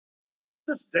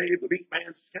This is Dave, the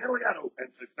MeatMan Scandaliato, and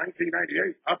since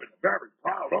 1998, I've been a very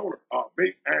proud owner of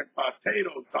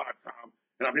meatandpotatoes.com,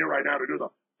 and I'm here right now to do the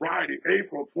Friday,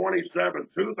 April 27,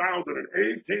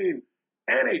 2018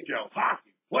 NHL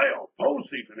hockey playoff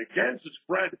postseason against the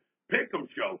spread pick'em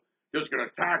show. Just going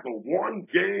to tackle one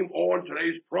game on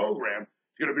today's program.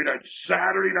 It's going to be that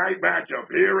Saturday night matchup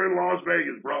here in Las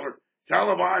Vegas, brother,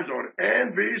 televised on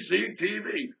NBC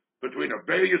TV between the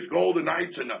Vegas Golden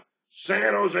Knights and the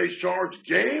San Jose Sharks,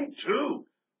 game 2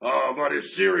 of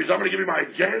this series. I'm going to give you my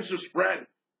against the spread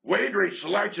wagering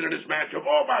selection in this matchup.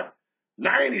 Oh, about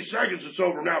 90 seconds or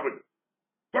so from now. But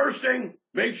first thing,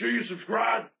 make sure you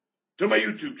subscribe to my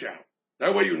YouTube channel.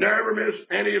 That way you never miss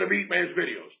any of the MeatMan's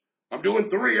videos. I'm doing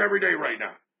 3 every day right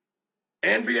now.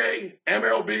 NBA,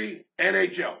 MLB,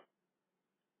 NHL.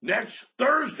 Next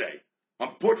Thursday,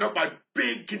 I'm putting up my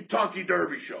big Kentucky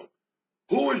Derby show.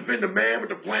 Who has been the man with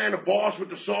the plan, the boss with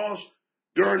the sauce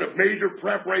during the major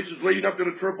prep races leading up to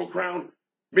the Triple Crown?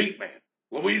 MeatMan.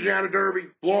 Louisiana Derby,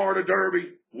 Florida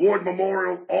Derby, Wood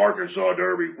Memorial, Arkansas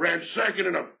Derby, ran second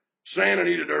in the Santa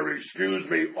Anita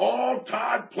Derby, all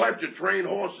Todd Pletcher trained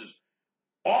horses.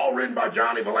 All ridden by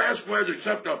Johnny Velasquez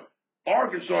except the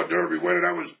Arkansas Derby winner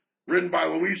that was ridden by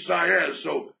Luis Saez.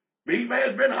 So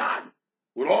MeatMan's been hot.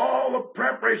 With all the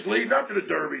prep race leading up to the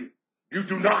Derby, you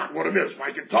do not want to miss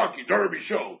my Kentucky Derby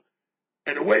show.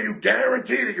 And the way you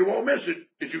guarantee that you won't miss it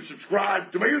is you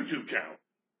subscribe to my YouTube channel.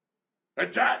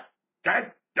 That's that.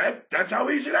 That's how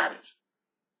easy that is.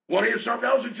 Want to hear something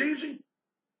else that's easy?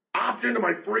 Opt into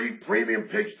my free Premium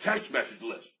Picks text message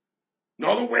list.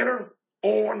 Another winner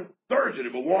on Thursday. The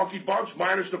Milwaukee Bucks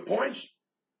minus the points.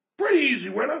 Pretty easy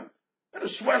winner. Had to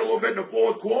sweat a little bit in the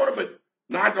fourth quarter, but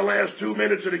not the last 2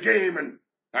 minutes of the game, and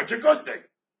that's a good thing.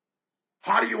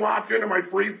 How do you opt into my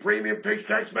free Premium Picks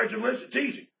text message list? It's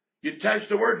easy. You text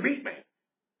the word MeatMan,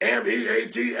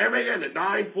 M-E-A-T-M-A-N, to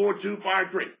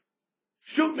 94253.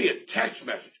 Shoot me a text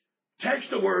message.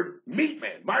 Text the word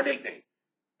MeatMan, my nickname,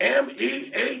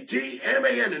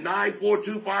 M-E-A-T-M-A-N, to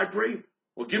 94253,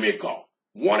 or give me a call,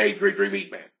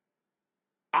 1-833-MeatMan.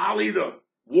 I'll either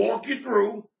walk you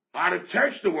through how to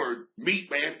text the word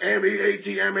MeatMan,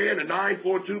 M-E-A-T-M-A-N, to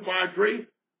 94253,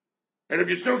 and if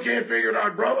you still can't figure it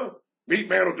out, brother,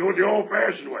 MeatMan will do it the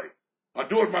old-fashioned way. I'll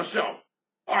do it myself.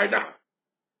 All right, now,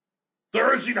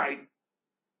 Thursday night,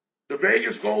 the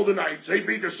Vegas Golden Knights, they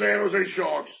beat the San Jose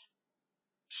Sharks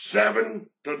 7-0.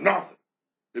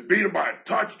 They beat them by a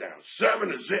touchdown,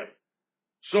 7-0.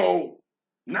 So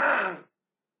now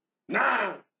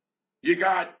you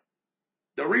got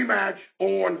the rematch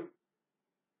on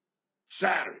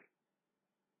Saturday.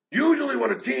 Usually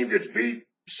when a team gets beat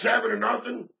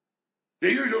 7-0,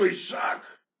 they usually suck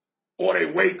or they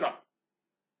wake up.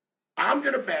 I'm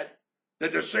going to bet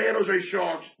that the San Jose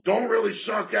Sharks don't really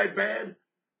suck that bad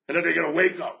and that they're going to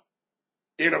wake up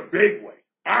in a big way.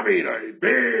 I mean a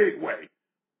big way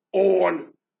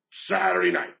on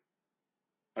Saturday night.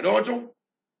 I know it's a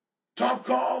tough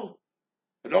call.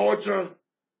 I know it's a,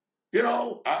 I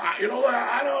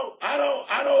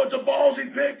know it's a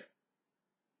ballsy pick,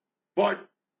 but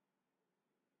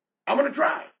I'm going to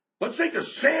try. Let's take the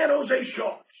San Jose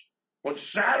Sharks on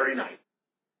Saturday night,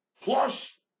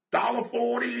 plus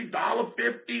 $1.40,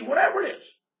 $1.50, whatever it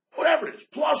is,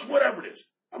 plus whatever it is.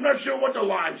 I'm not sure what the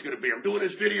line's going to be. I'm doing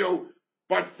this video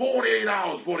about 48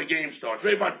 hours before the game starts,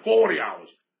 maybe about 40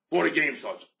 hours before the game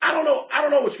starts. I don't know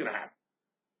what's going to happen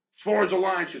as far as the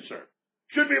line's concerned.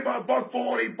 Should be about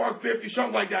 $1.40, $1.50,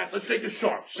 something like that. Let's take the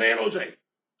Sharks, San Jose.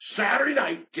 Saturday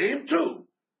night, game 2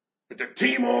 at the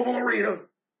T-Mobile Arena,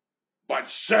 about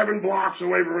 7 blocks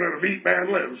away from where the MeatMan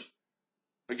lives,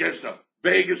 against the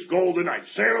Vegas Golden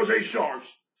Knights. San Jose Sharks,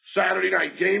 Saturday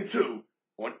night, game 2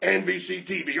 on NBC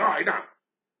TV. All right, now,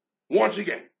 once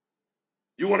again,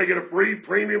 you want to get a free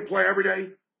premium play every day,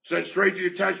 sent straight to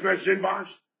your text message inbox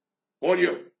on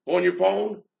your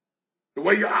phone. The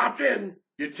way you opt in,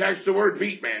 you text the word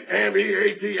MeatMan,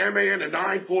 M-E-A-T-M-A-N, to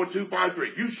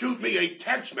 94253. You shoot me a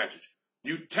text message.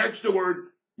 You text the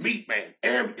word MeatMan,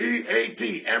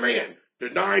 M-E-A-T-M-A-N, to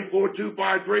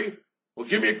 94253, or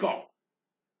give me a call.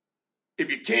 If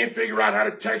you can't figure out how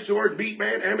to text the word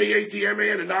MeatMan,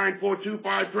 M-E-A-T-M-A-N, to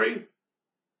 94253,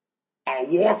 I'll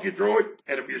walk you through it,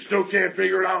 and if you still can't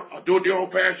figure it out, I'll do it the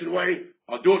old-fashioned way.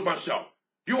 I'll do it myself.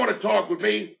 If you want to talk with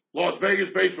me, Las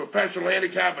Vegas-based professional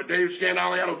handicapper Dave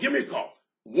Scandaliato, give me a call,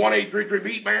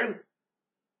 1-833-MeatMan.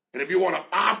 And if you want to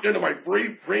opt into my free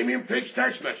Premium Picks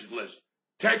text message list,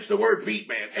 text the word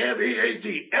MeatMan,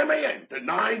 M-E-A-T-M-A-N, to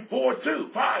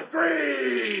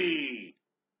 94253.